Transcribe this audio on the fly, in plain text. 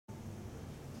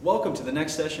Welcome to the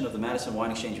next session of the Madison Wine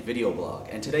Exchange video blog.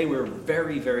 And today we're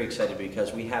very, very excited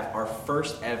because we have our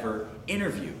first ever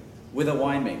interview with a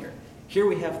winemaker. Here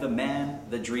we have the man,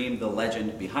 the dream, the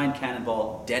legend behind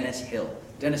Cannonball, Dennis Hill.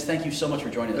 Dennis, thank you so much for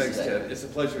joining us today. Thanks, Ted. It's a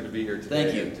pleasure to be here today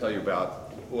Thank you. and tell you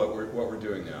about what we're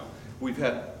doing now.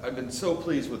 I've been so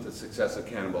pleased with the success of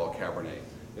Cannonball Cabernet.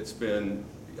 It's been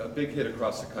a big hit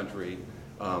across the country.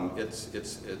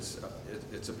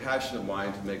 It's a passion of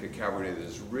mine to make a Cabernet that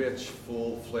is rich,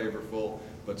 full, flavorful,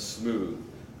 but smooth.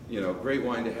 You know, great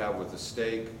wine to have with a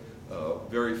steak,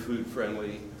 very food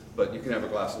friendly, but you can have a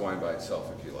glass of wine by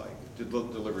itself if you like. It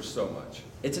delivers so much.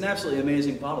 It's an absolutely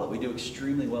amazing bottle that we do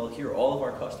extremely well here. All of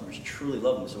our customers truly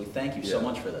love them, so we thank you so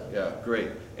much for that. Yeah, great.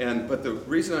 But the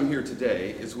reason I'm here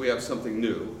today is we have something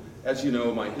new. As you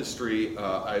know, my history,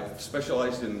 I've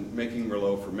specialized in making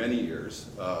Merlot for many years.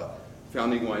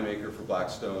 Founding winemaker for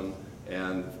Blackstone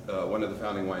and one of the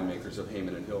founding winemakers of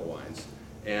Hayman and Hill wines.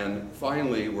 And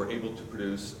finally, we're able to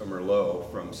produce a Merlot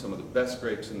from some of the best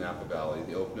grapes in Napa Valley,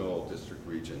 the Oak Knoll District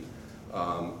region.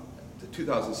 The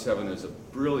 2007 is a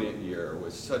brilliant year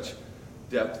with such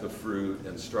depth of fruit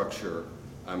and structure.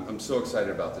 I'm so excited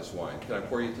about this wine. Can I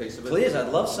pour you a taste of it? Please, I'd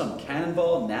love some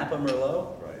Cannonball Napa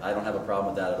Merlot. Right. I don't have a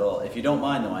problem with that at all. If you don't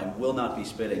mind though, I will not be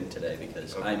spitting today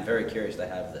because I'm very curious to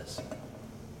have this.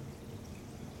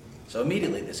 So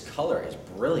immediately, this color is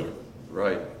brilliant.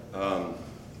 Right.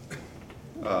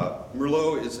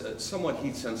 Merlot is a somewhat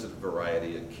heat-sensitive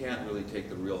variety. It can't really take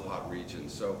the real hot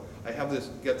regions. So I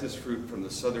get this fruit from the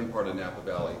southern part of Napa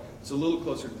Valley. It's a little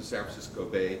closer to the San Francisco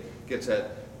Bay. Gets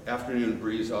that afternoon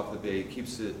breeze off the bay,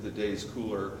 keeps the days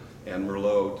cooler, and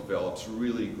Merlot develops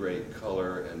really great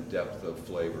color and depth of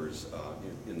flavors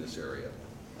in this area.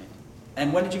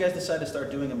 And when did you guys decide to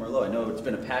start doing a Merlot? I know it's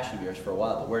been a passion of yours for a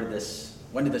while, but when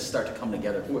did this start to come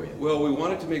together for you? Well, we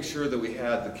wanted to make sure that we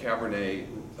had the Cabernet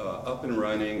up and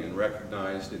running and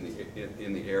recognized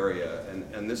in the area,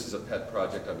 and this is a pet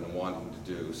project I've been wanting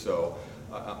to do. So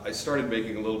I started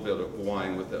making a little bit of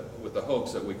wine with the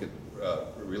hopes that we could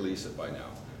release it by now.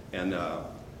 And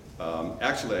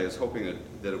actually, I was hoping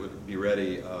that it would be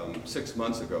ready 6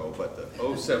 months ago, but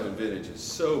the 07 vintage is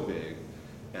so big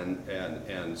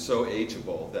and so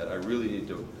ageable that I really need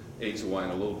to age the wine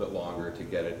a little bit longer to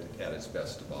get it at its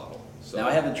best to bottle. So, now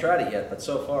I haven't tried it yet, but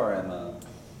so far I'm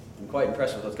quite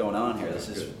impressed with what's going on here. This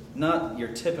is not your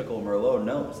typical Merlot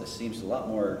nose. This seems a lot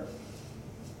more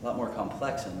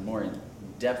complex and more in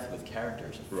depth with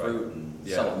characters of fruit and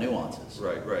subtle nuances.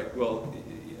 Right. Well,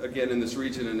 again, in this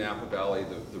region in Napa Valley,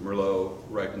 the Merlot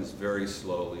ripens very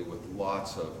slowly with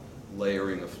lots of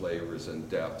layering of flavors and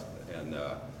depth, and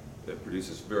it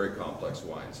produces very complex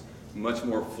wines, much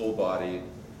more full-bodied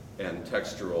and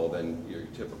textural than your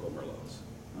typical Merlots.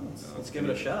 Let's give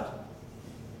it a shot.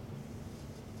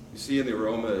 You see in the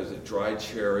aroma is dried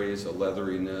cherries, a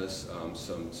leatheriness,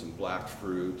 some black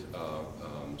fruit,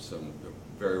 some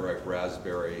very ripe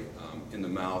raspberry. In the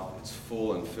mouth, it's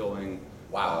full and filling.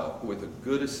 Wow. With a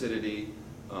good acidity,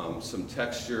 some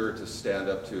texture to stand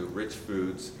up to rich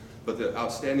foods. But the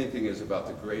outstanding thing is about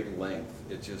the great length.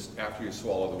 It just, after you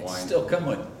swallow the wine, It's still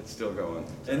going. It's still going.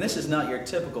 And this is not your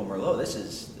typical Merlot. This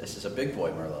is a big boy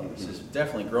Merlot. Mm-hmm. This is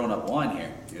definitely grown-up wine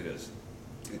here. It is.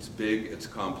 It's big, it's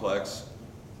complex,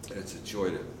 and it's a joy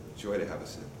to have a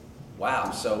sip. Wow.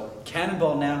 So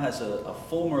Cannonball now has a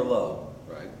full Merlot.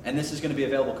 Right. And this is going to be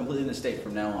available completely in the state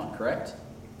from now on, correct?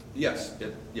 Yes.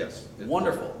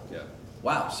 Wonderful. Yeah.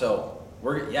 Wow. So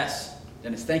yes.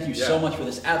 Dennis, thank you so much for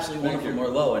this absolutely wonderful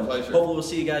Merlot, and Pleasure. hopefully we'll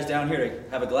see you guys down here to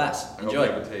have a glass. Enjoy. I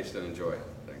hope you have a taste and enjoy.